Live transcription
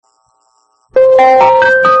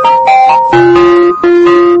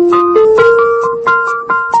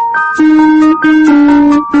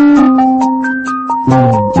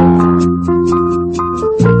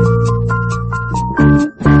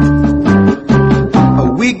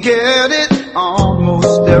We get it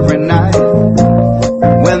almost every night.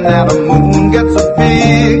 When that moon gets so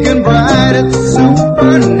big and bright, it's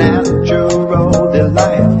supernatural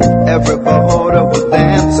delight. Everybody was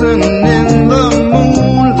dancing in the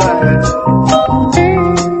moonlight.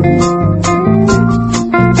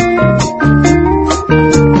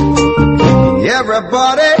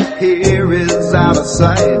 Everybody here is out of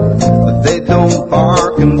sight, but they don't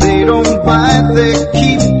bark and they don't bite. They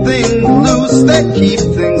keep things loose, they keep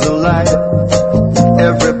things alive.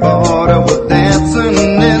 Everybody was dancing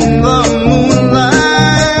in the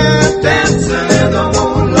moonlight, dancing in the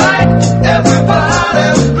moonlight.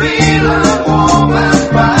 Everybody's feeling warm and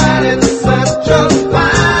bright. It's such a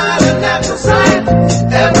fine and natural sight.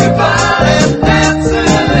 Everybody's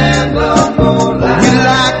dancing in the moonlight. We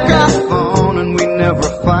like our fun and we never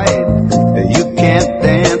fight. You can't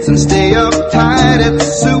dance and stay uptight. It's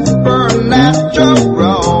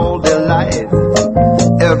supernatural delight.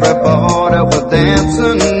 Everybody was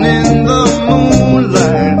dancing in the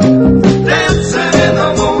moonlight, dancing in the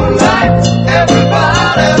moonlight.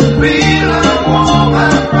 Everybody's feeling warm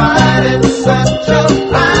and bright. It's such a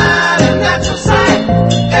fine and natural sight.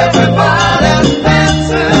 Everybody's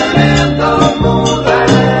dancing in the moonlight.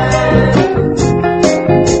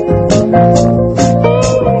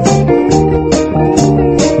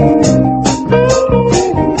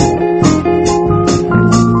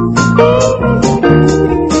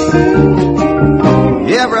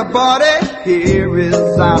 Everybody here is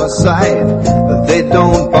out of sight, but they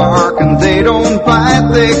don't bark and they don't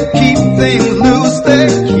bite. They keep things loose, they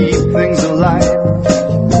keep things alive.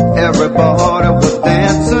 Everybody was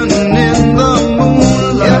dancing in the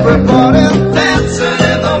moonlight. Everybody's dancing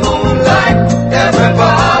in the moonlight.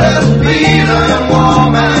 Everybody's feeling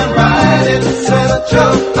warm and bright. It's such a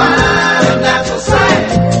fine and natural sight.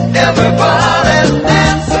 Everybody's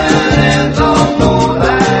dancing in the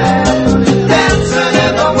moonlight, dancing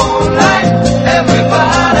in the moonlight.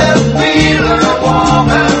 Everybody's feeling warm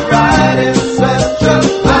and bright. It's such a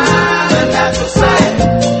fine and natural sight.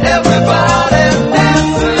 Everybody's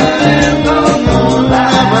dancing in the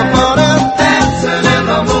moonlight. Everybody's dancing in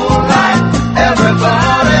the moonlight.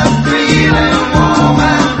 Everybody's feeling warm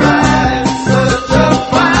and bright. It's such a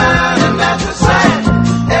fine and natural sight.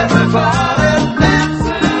 Everybody's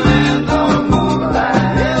dancing in the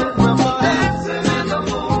moonlight. Everybody's dancing in the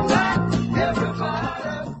moonlight.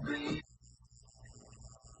 Everybody's.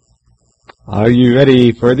 Are you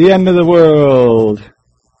ready for the end of the world?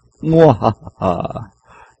 Mwahaha.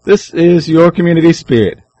 This is Your Community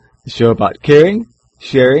Spirit, the show about caring,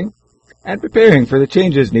 sharing, and preparing for the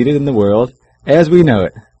changes needed in the world as we know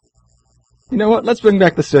it. You know what? Let's bring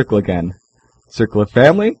back the circle again. Circle of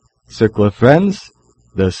family, circle of friends,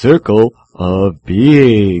 the circle of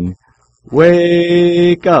being.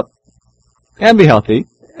 Wake up and be healthy,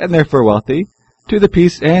 and therefore wealthy, to the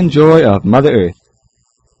peace and joy of Mother Earth.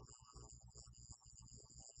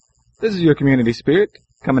 This is Your Community Spirit,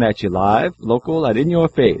 coming at you live, local, and in your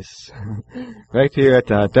face. Right here at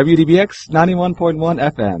WDBX 91.1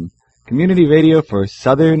 FM, community radio for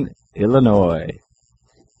Southern Illinois.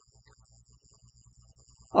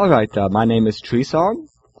 Alright, my name is Tree Song.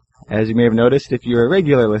 As you may have noticed, if you're a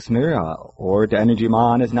regular listener, or the Energy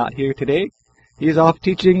Mon is not here today, he is off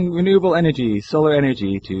teaching renewable energy, solar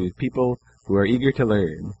energy, to people who are eager to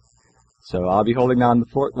learn. So I'll be holding down the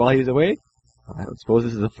fort while he's away. I don't suppose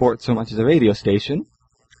this is a fort so much as a radio station.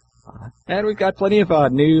 And we've got plenty of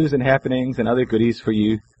news and happenings and other goodies for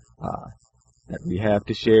you that we have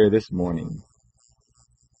to share this morning.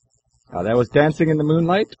 That was Dancing in the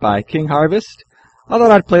Moonlight by King Harvest. I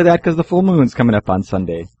thought I'd play that because the full moon's coming up on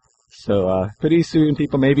Sunday. So pretty soon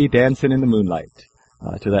people may be dancing in the moonlight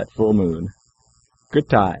to that full moon. Good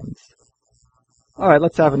times. Alright,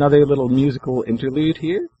 let's have another little musical interlude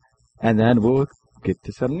here, and then we'll get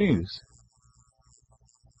to some news.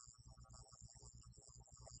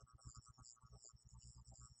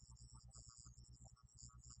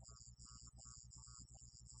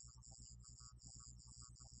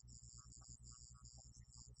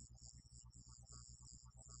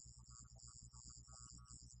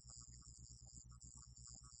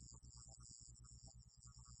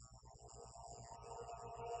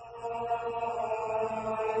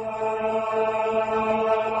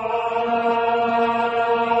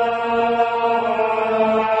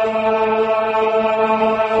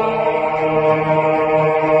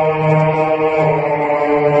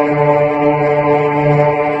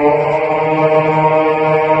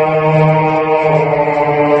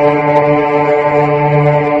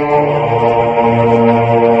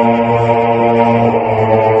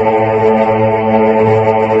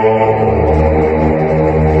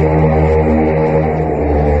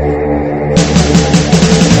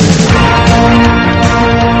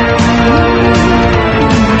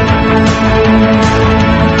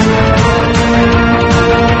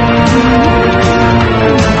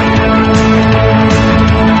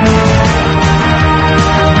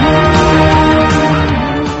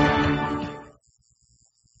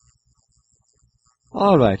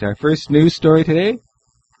 Alright, our first news story today.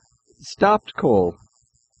 Stopped coal.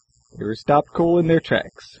 They were stopped coal in their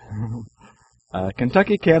tracks.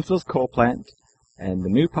 Kentucky cancels coal plant, and the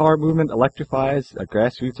New Power movement electrifies a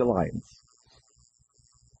grassroots alliance.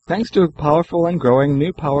 Thanks to a powerful and growing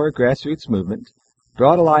New Power grassroots movement,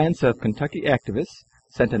 Broad Alliance of Kentucky activists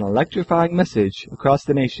sent an electrifying message across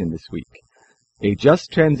the nation this week. A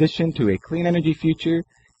just transition to a clean energy future,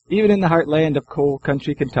 even in the heartland of coal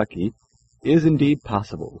country Kentucky, is indeed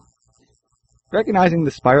possible. Recognizing the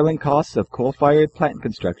spiraling costs of coal-fired plant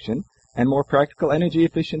construction and more practical energy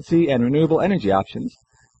efficiency and renewable energy options,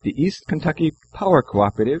 the East Kentucky Power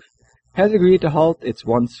Cooperative has agreed to halt its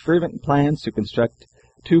once fervent plans to construct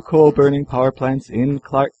 2 coal-burning power plants in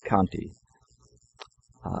Clark County.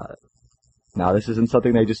 Now, this isn't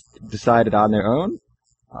something they just decided on their own.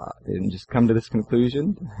 They didn't just come to this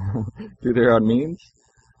conclusion through their own means.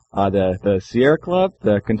 The Sierra Club,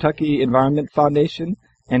 the Kentucky Environment Foundation,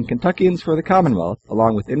 and Kentuckians for the Commonwealth,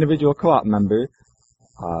 along with individual co-op member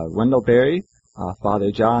Wendell Berry,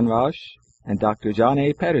 Father John Rausch, and Dr. John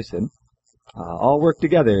A. Patterson, all worked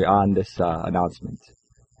together on this announcement.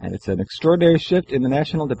 And it's an extraordinary shift in the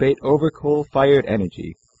national debate over coal-fired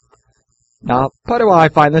energy. Now, part of why I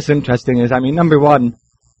find this interesting is, number one,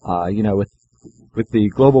 with the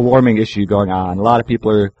global warming issue going on, a lot of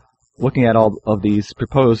people are looking at all of these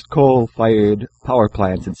proposed coal-fired power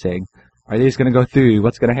plants and saying, are these going to go through?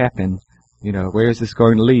 What's going to happen? Where is this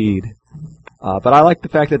going to lead? But I like the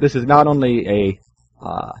fact that this is not only a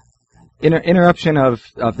interruption of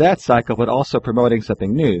that cycle, but also promoting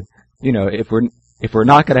something new. If we're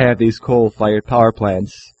not going to have these coal-fired power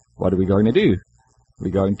plants, what are we going to do? Are we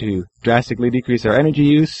going to drastically decrease our energy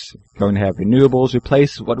use? Going to have renewables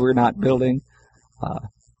replace what we're not building?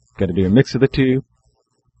 Going to do a mix of the two?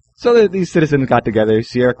 So these citizens got together,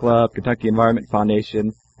 Sierra Club, Kentucky Environment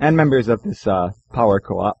Foundation, and members of this power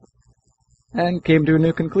co-op, and came to a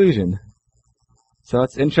new conclusion. So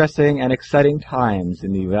it's interesting and exciting times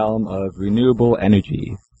in the realm of renewable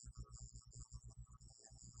energy.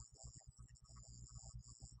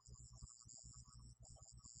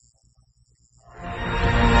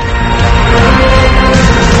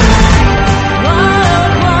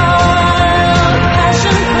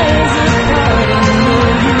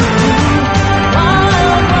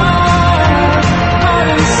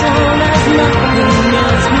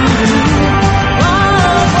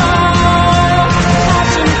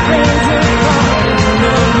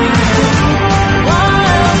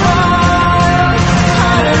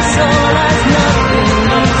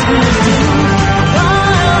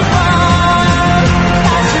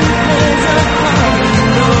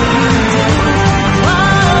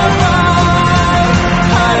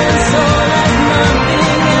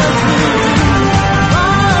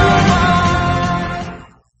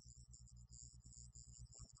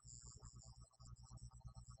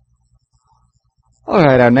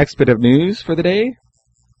 Alright, our next bit of news for the day.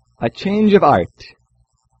 A change of art.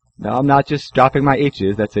 Now, I'm not just dropping my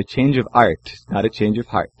H's, that's a change of art, not a change of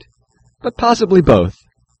heart. But possibly both.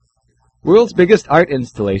 World's biggest art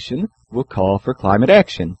installation will call for climate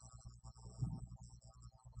action.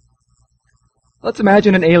 Let's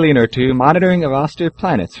imagine an alien or two monitoring a roster of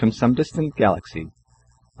planets from some distant galaxy.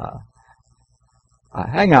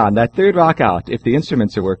 Hang on, that third rock out. If the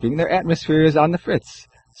instruments are working, their atmosphere is on the fritz.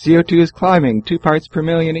 CO2 is climbing 2 parts per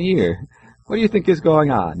million a year. What do you think is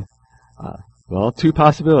going on? Well, 2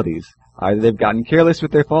 possibilities. Either they've gotten careless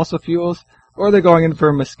with their fossil fuels, or they're going in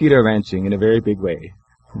for mosquito ranching in a very big way.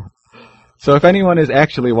 So if anyone is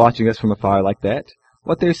actually watching us from afar like that,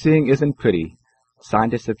 what they're seeing isn't pretty.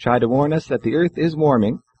 Scientists have tried to warn us that the Earth is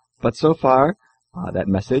warming, but so far, that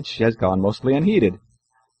message has gone mostly unheeded.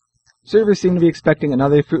 Observers seem to be expecting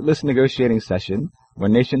another fruitless negotiating session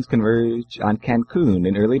when nations converge on Cancun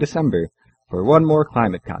in early December for one more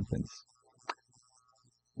climate conference.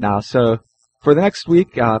 Now, so for the next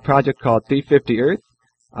week, a project called 350 Earth,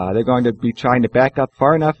 they're going to be trying to back up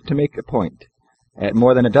far enough to make a point. At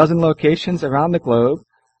more than a dozen locations around the globe,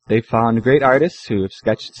 they've found great artists who have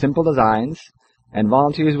sketched simple designs, and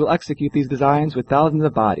volunteers will execute these designs with thousands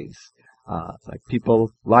of bodies. It's like people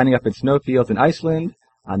lining up in snowfields in Iceland,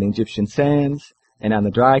 on the Egyptian sands, and on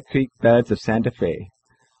the dry creek beds of Santa Fe.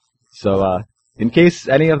 So, in case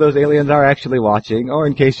any of those aliens are actually watching, or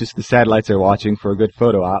in case just the satellites are watching for a good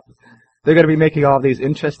photo op, they're going to be making all these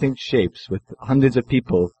interesting shapes with hundreds of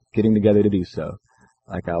people getting together to do so.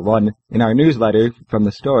 Like one in our newsletter from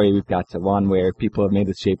the story, we've got one where people have made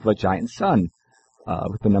the shape of a giant sun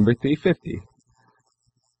with the number 350.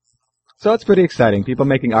 So it's pretty exciting, people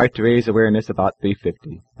making art to raise awareness about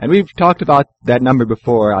 350. And we've talked about that number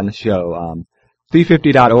before on the show.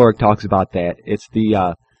 350.org talks about that. It's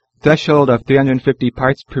the threshold of 350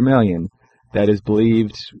 parts per million that is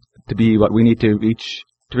believed to be what we need to reach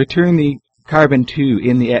to return the carbon to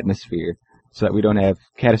in the atmosphere so that we don't have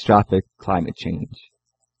catastrophic climate change.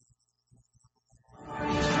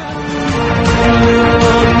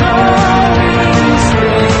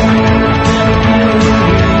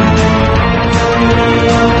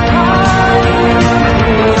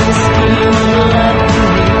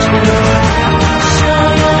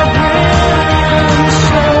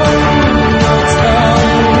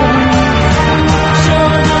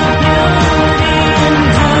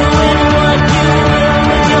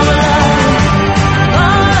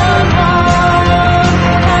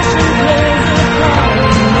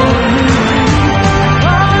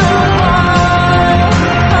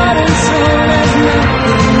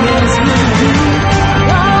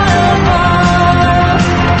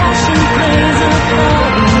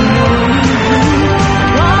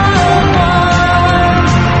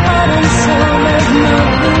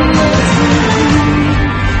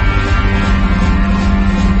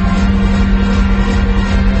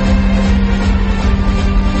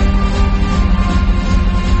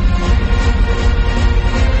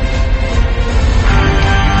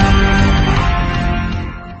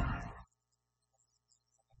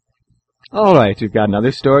 Alright, we've got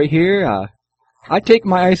another story here. I take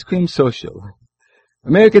my ice cream social.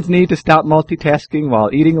 Americans need to stop multitasking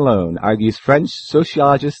while eating alone, argues French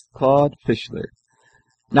sociologist Claude Fischler.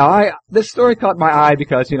 Now, this story caught my eye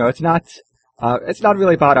because, it's not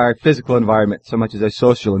really about our physical environment so much as our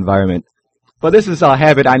social environment. But this is a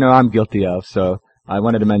habit I know I'm guilty of, so I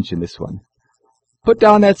wanted to mention this one. Put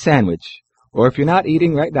down that sandwich, or if you're not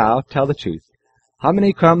eating right now, tell the truth. How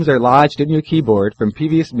many crumbs are lodged in your keyboard from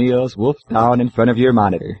previous meals wolfed down in front of your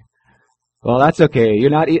monitor? Well, that's okay.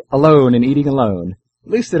 You're not alone in eating alone,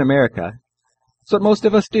 at least in America. It's what most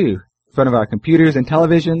of us do, in front of our computers and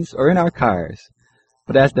televisions or in our cars.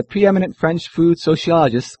 But as the preeminent French food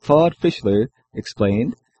sociologist Claude Fischler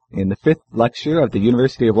explained in the 5th lecture of the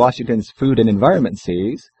University of Washington's Food and Environment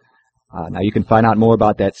series, now you can find out more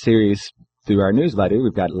about that series through our newsletter.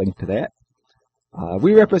 We've got a link to that.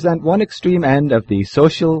 We represent one extreme end of the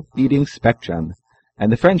social eating spectrum,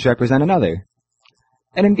 and the French represent another.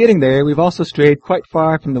 And in getting there, we've also strayed quite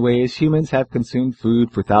far from the ways humans have consumed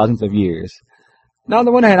food for thousands of years. Now, on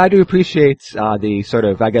the one hand, I do appreciate the sort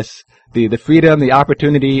of, the freedom, the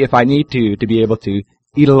opportunity, if I need to be able to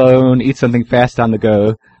eat alone, eat something fast on the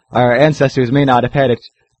go. Our ancestors may not have had it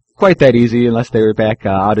quite that easy unless they were back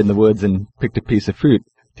out in the woods and picked a piece of fruit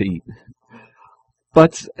to eat.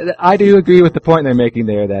 But I do agree with the point they're making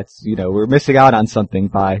there that, we're missing out on something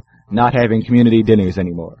by not having community dinners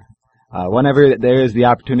anymore. Whenever there is the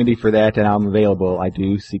opportunity for that and I'm available, I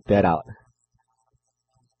do seek that out.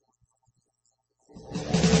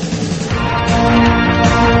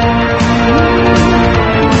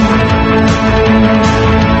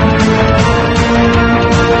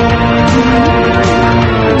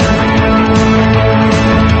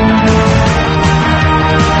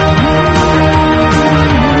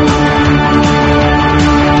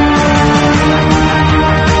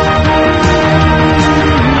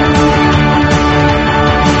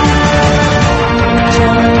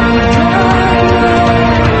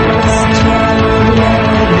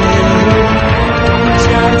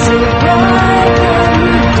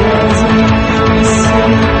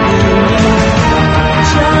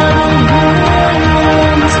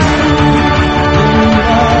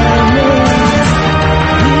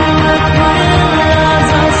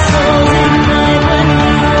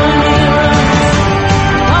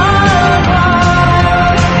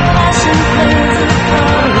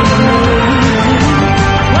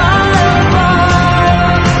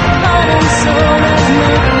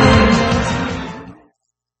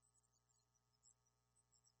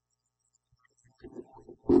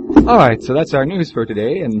 Alright, so that's our news for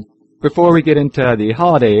today, and before we get into the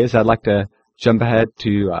holidays, I'd like to jump ahead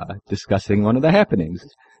to discussing one of the happenings,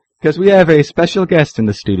 because we have a special guest in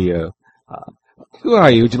the studio. Who are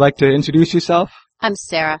you? Would you like to introduce yourself? I'm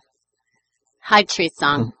Sarah. Hi, Tree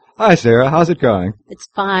Song. Hi, Sarah. How's it going? It's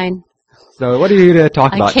fine. So what are you here to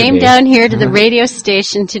talk about today? I came down here to the radio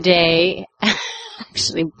station today.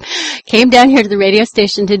 Actually, came down here to the radio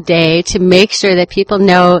station today to make sure that people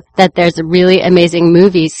know that there's a really amazing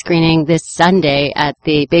movie screening this Sunday at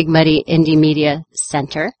the Big Muddy Indie Media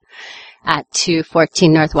Center at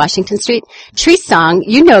 214 North Washington Street. Tree Song,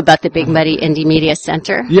 you know about the Big Muddy Indie Media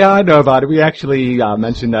Center. Yeah, I know about it. We actually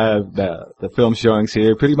mention the film showings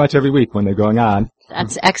here pretty much every week when they're going on.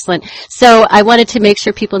 That's excellent. So I wanted to make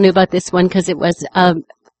sure people knew about this one because it was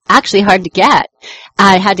actually hard to get.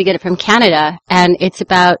 I had to get it from Canada, and it's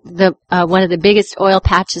about the one of the biggest oil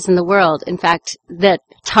patches in the world. In fact, the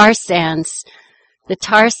tar sands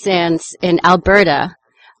in Alberta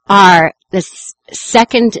are the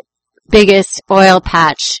second biggest oil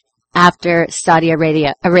patch after Saudi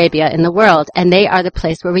Arabia in the world, and they are the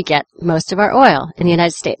place where we get most of our oil in the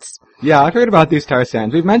United States. Yeah, I've heard about these tar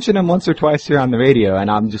sands. We've mentioned them once or twice here on the radio, and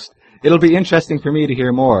it'll be interesting for me to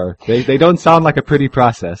hear more. They don't sound like a pretty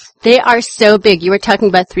process. They are so big. You were talking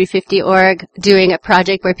about 350.org doing a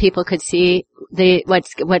project where people could see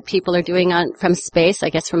what people are doing from space, I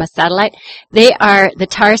guess from a satellite. The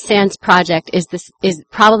tar sands project is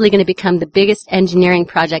probably going to become the biggest engineering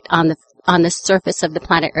project on the surface of the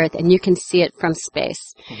planet Earth, and you can see it from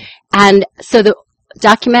space. And so the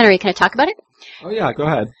documentary, can I talk about it? Oh yeah, go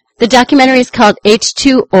ahead. The documentary is called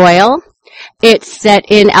H2 Oil. It's set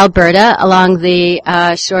in Alberta along the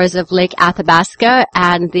shores of Lake Athabasca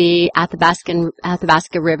and the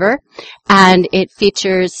Athabasca River. And it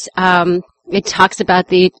features, it talks about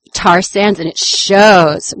the tar sands, and it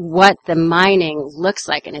shows what the mining looks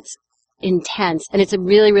like, and it's intense. And it's a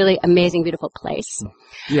really, really amazing, beautiful place.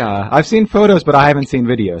 Yeah, I've seen photos, but I haven't seen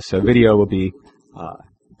videos, so video will be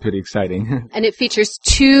pretty exciting. And it features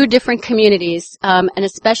 2 different communities, and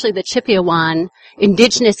especially the Chippewan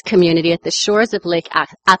indigenous community at the shores of Lake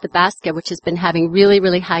Athabasca, which has been having really,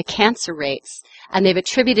 really high cancer rates. And they've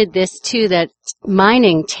attributed this to the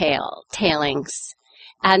mining tailings.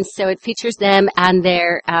 And so it features them and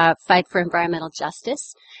their fight for environmental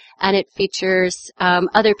justice. And it features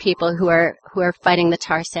other people who are fighting the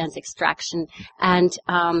tar sands extraction. And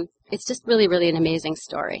it's just really, really an amazing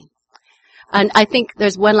story. And I think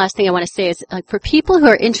there's one last thing I want to say is for people who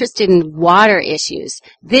are interested in water issues,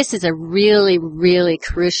 this is a really, really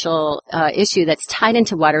crucial issue that's tied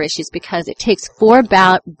into water issues because it takes 4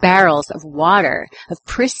 barrels of water, of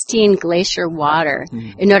pristine glacier water,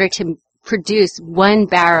 in order to produce 1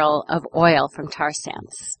 barrel of oil from tar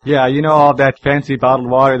sands. Yeah, you know all that fancy bottled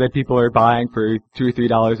water that people are buying for $2 or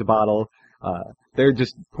 $3 a bottle. They're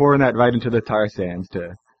just pouring that right into the tar sands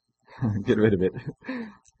to get rid of it.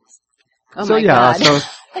 Oh my God. So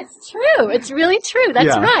it's true. It's really true.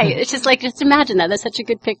 That's right. It's just just imagine that. That's such a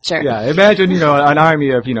good picture. Yeah, imagine, an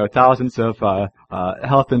army of, thousands of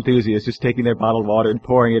health enthusiasts just taking their bottled water and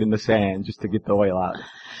pouring it in the sand just to get the oil out.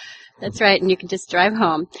 That's right, and you can just drive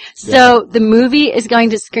home. So the movie is going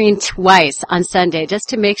to screen twice on Sunday, just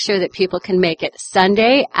to make sure that people can make it.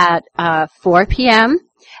 Sunday at 4 p.m.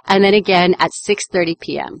 and then again at 6:30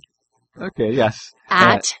 p.m. Okay, yes.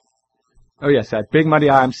 At Big Muddy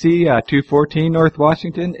IMC, 214 North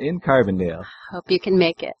Washington in Carbondale. Hope you can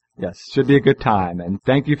make it. Yes, should be a good time, and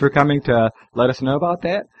thank you for coming to let us know about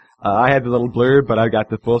that. I had the little blurb, but I got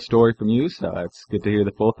the full story from you, so it's good to hear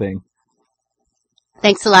the full thing.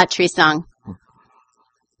 Thanks a lot, Tree Song.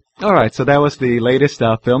 All right, so that was the latest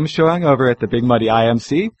film showing over at the Big Muddy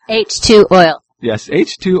IMC. H2 Oil. Yes,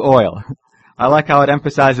 H2 Oil. I like how it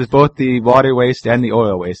emphasizes both the water waste and the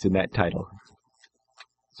oil waste in that title.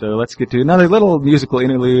 So let's get to another little musical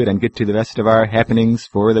interlude and get to the rest of our happenings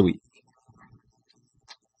for the week.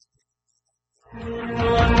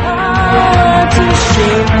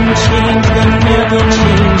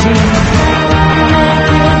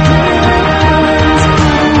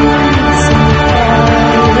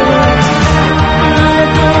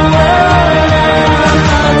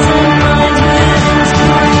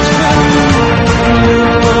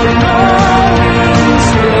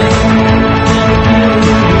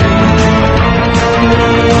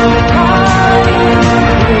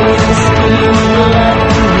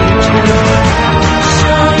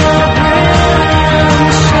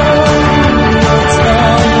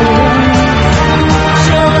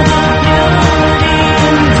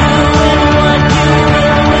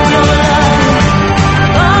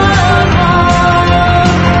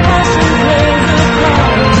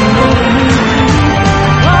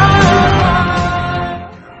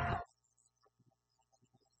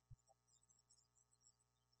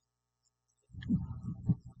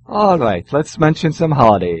 All right, let's mention some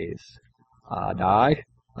holidays. Now,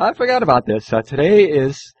 I forgot about this. Today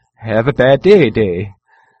is Have a Bad Day Day.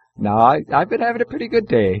 Now, I've been having a pretty good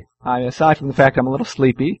day. Aside from the fact I'm a little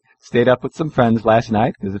sleepy, stayed up with some friends last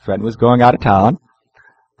night because a friend was going out of town.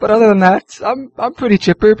 But other than that, I'm pretty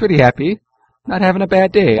chipper, pretty happy. Not having a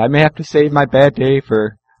bad day. I may have to save my bad day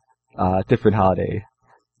for a different holiday.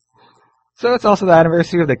 So it's also the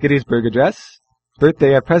anniversary of the Gettysburg Address,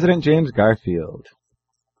 birthday of President James Garfield.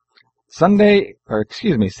 Saturday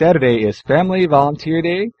is Family Volunteer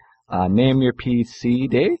Day, Name Your PC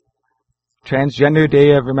Day, Transgender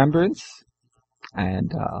Day of Remembrance,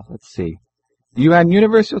 and let's see, UN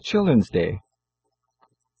Universal Children's Day.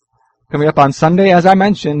 Coming up on Sunday, as I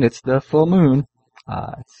mentioned, it's the full moon.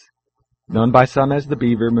 It's known by some as the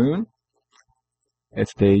Beaver Moon.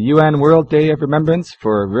 It's the UN World Day of Remembrance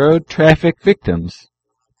for Road Traffic Victims.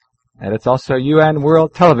 And it's also UN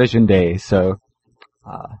World Television Day, so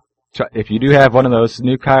if you do have one of those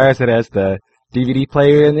new cars that has the DVD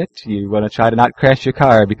player in it, you want to try to not crash your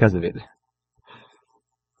car because of it.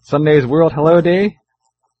 Sunday is World Hello Day.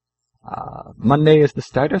 Monday is the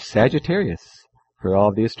start of Sagittarius for all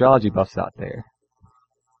of the astrology buffs out there.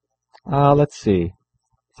 Let's see.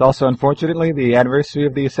 It's also, unfortunately, the anniversary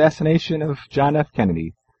of the assassination of John F.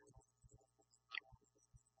 Kennedy.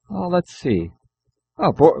 Let's see.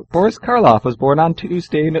 Boris Karloff was born on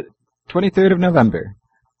Tuesday, 23rd of November.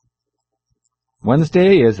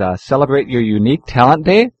 Wednesday is Celebrate Your Unique Talent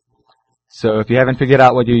Day. So if you haven't figured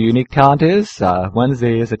out what your unique talent is,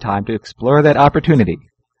 Wednesday is a time to explore that opportunity.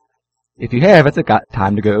 If you have, it's a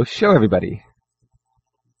time to go show everybody.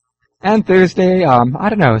 And Thursday, I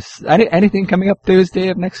don't know, anything coming up Thursday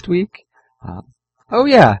of next week?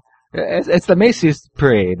 It's the Macy's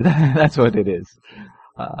parade. That's what it is.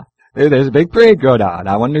 There's a big parade going on.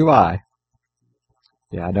 I wonder why.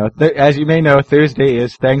 Yeah, no, as you may know, Thursday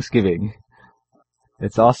is Thanksgiving.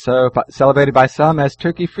 It's also celebrated by some as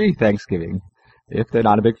Turkey-Free Thanksgiving, if they're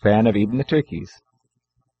not a big fan of eating the turkeys.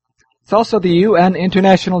 It's also the UN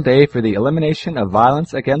International Day for the Elimination of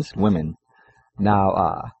Violence Against Women.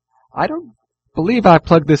 Now, I don't believe I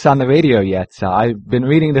plugged this on the radio yet. I've been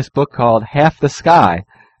reading this book called Half the Sky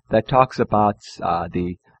that talks about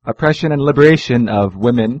the oppression and liberation of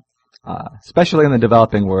women, especially in the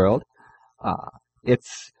developing world.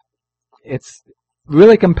 It's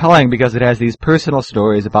really compelling because it has these personal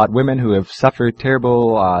stories about women who have suffered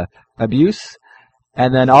terrible abuse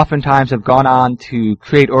and then oftentimes have gone on to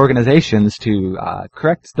create organizations to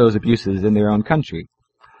correct those abuses in their own country.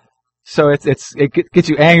 So it gets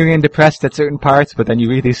you angry and depressed at certain parts, but then you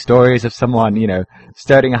read these stories of someone,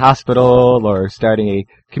 starting a hospital or starting a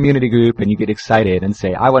community group, and you get excited and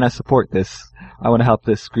say, I want to support this. I want to help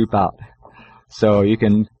this group out. So you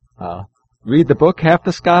can read the book, Half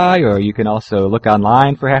the Sky, or you can also look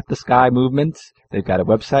online for Half the Sky Movement. They've got a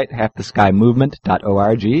website,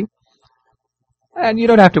 halftheskymovement.org. And you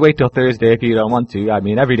don't have to wait till Thursday if you don't want to. I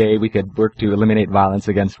mean, every day we could work to eliminate violence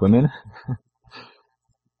against women.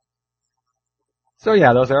 So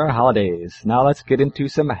yeah, those are our holidays. Now let's get into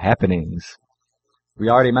some happenings. We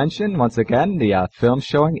already mentioned, once again, the film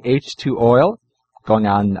showing H2 Oil going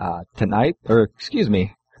on tonight, got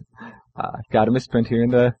a misprint here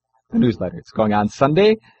in the newsletter. It's going on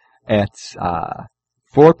Sunday at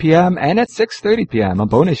 4 p.m. and at 6:30 p.m., a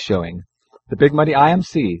bonus showing. The Big Muddy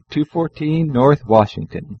IMC, 214 North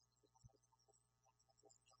Washington.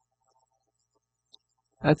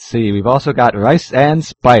 Let's see, we've also got Rice and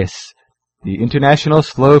Spice, the International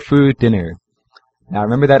Slow Food Dinner. Now,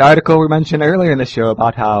 remember that article we mentioned earlier in the show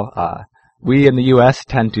about how we in the U.S.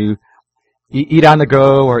 tend to eat on the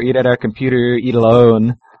go or eat at our computer, eat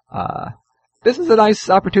alone. This is a nice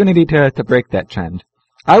opportunity to break that trend.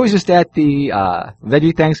 I was just at the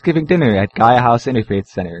Veggie Thanksgiving dinner at Gaia House Interfaith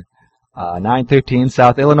Center, 913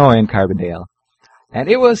 South Illinois in Carbondale. And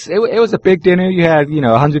it was a big dinner. You had,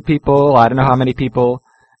 100 people, I don't know how many people,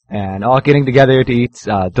 and all getting together to eat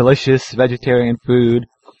delicious vegetarian food.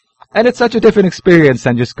 And it's such a different experience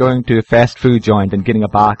than just going to a fast food joint and getting a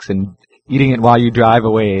box and eating it while you drive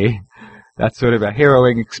away. That's sort of a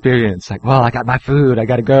harrowing experience. Like, well, I got my food, I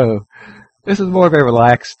gotta go. This is more of a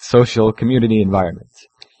relaxed, social, community environment.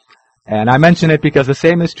 And I mention it because the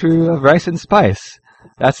same is true of Rice and Spice.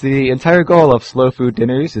 That's the entire goal of slow food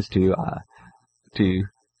dinners, is to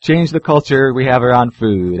change the culture we have around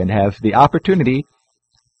food and have the opportunity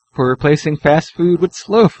for replacing fast food with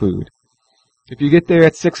slow food. If you get there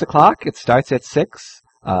at 6 o'clock, it starts at 6,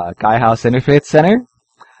 Gaia House Interfaith Center.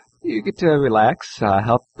 You get to relax,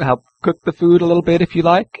 help cook the food a little bit if you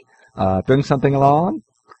like, bring something along,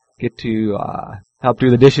 get to help do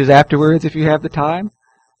the dishes afterwards if you have the time,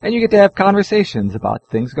 and you get to have conversations about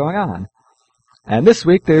things going on. And this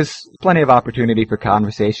week there's plenty of opportunity for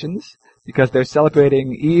conversations because they're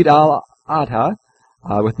celebrating Eid Al-Adha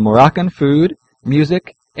with Moroccan food,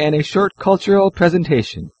 music, and a short cultural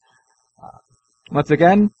presentation. Once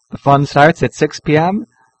again, the fun starts at 6 p.m.,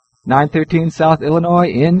 913 South Illinois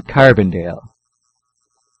in Carbondale.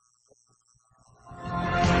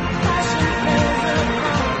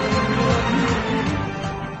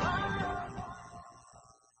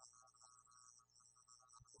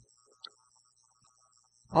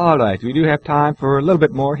 All right, we do have time for a little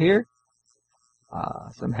bit more here.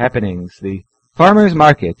 Some happenings. The farmers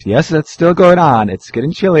market. Yes, that's still going on. It's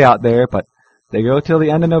getting chilly out there, but They go till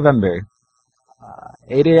the end of November.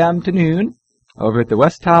 8 a.m. to noon over at the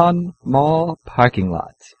Westtown Mall parking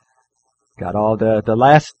lot. Got all the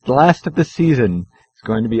last of the season is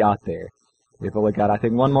going to be out there. We've only got, I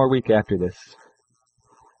think, one more week after this.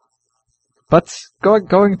 But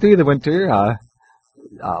going through the winter,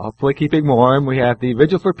 hopefully keeping warm, we have the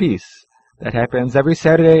Vigil for Peace. That happens every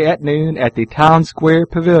Saturday at noon at the Town Square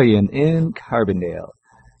Pavilion in Carbondale.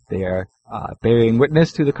 They are bearing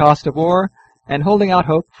witness to the cost of war and holding out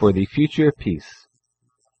hope for the future of peace.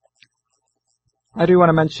 I do want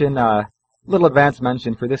to mention a little advance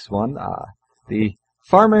mention for this one, the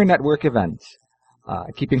Farmer Network event,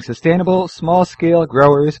 keeping sustainable small-scale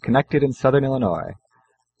growers connected in Southern Illinois.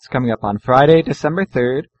 It's coming up on Friday, December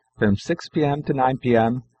 3rd from 6 p.m. to 9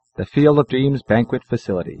 p.m., the Field of Dreams Banquet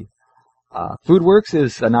Facility. Foodworks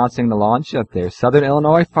is announcing the launch of their Southern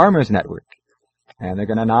Illinois Farmers Network, and they're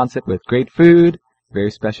going to announce it with great food,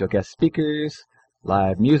 very special guest speakers,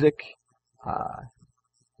 live music.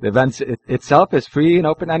 The event itself is free and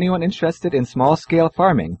open to anyone interested in small-scale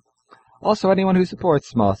farming, also anyone who supports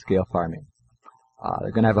small-scale farming.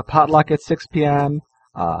 They're going to have a potluck at 6 p.m.,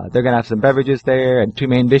 they're going to have some beverages there and two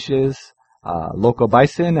main dishes, local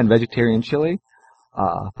bison and vegetarian chili,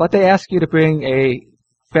 but they ask you to bring a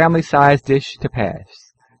family-sized dish to pass.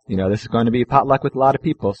 You know, this is going to be a potluck with a lot of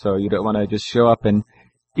people, so you don't want to just show up and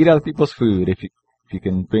eat other people's food if you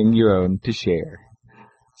can bring your own to share.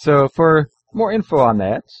 So for more info on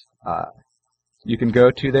that, you can go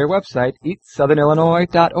to their website,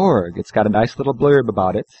 eatsouthernillinois.org. It's got a nice little blurb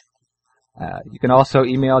about it. You can also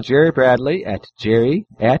email Jerry Bradley at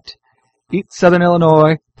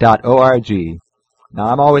jerry@eatsouthernillinois.org. Now,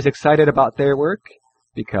 I'm always excited about their work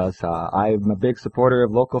because I'm a big supporter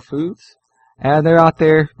of local foods, and they're out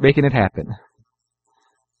there making it happen.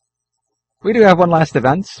 We do have one last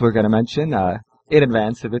event we're going to mention in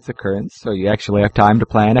advance of its occurrence, so you actually have time to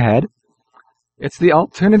plan ahead. It's the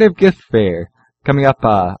Alternative Gift Fair, coming up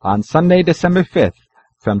on Sunday, December 5th,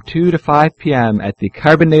 from 2 to 5 p.m. at the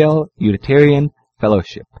Carbondale Unitarian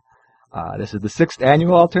Fellowship. This is the 6th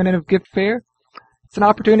annual Alternative Gift Fair. It's an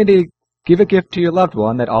opportunity to give a gift to your loved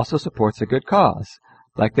one that also supports a good cause.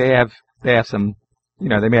 Like they have some,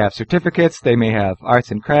 they may have certificates, they may have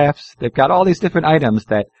arts and crafts. They've got all these different items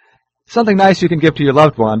that something nice you can give to your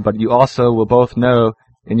loved one, but you also will both know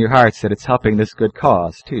in your hearts that it's helping this good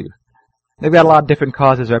cause too. They've got a lot of different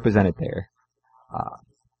causes represented there.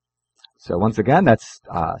 So once again, that's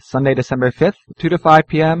Sunday, December 5th, 2 to 5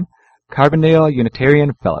 p.m., Carbondale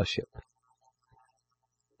Unitarian Fellowship.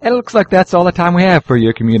 And it looks like that's all the time we have for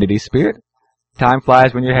your community spirit. Time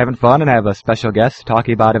flies when you're having fun and have a special guest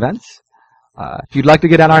talking about events. If you'd like to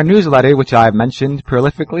get on our newsletter, which I've mentioned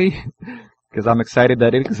prolifically, because I'm excited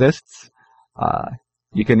that it exists,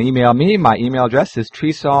 you can email me. My email address is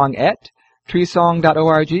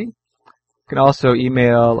treesong@treesong.org. You can also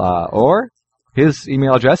email Or. His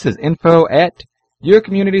email address is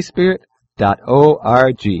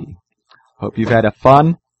info@yourcommunityspirit.org. Hope you've had a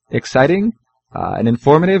fun, exciting, and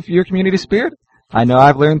informative Your Community Spirit. I know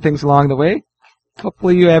I've learned things along the way.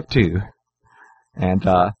 Hopefully you have too. And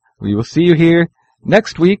we will see you here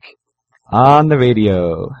next week on the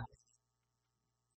radio.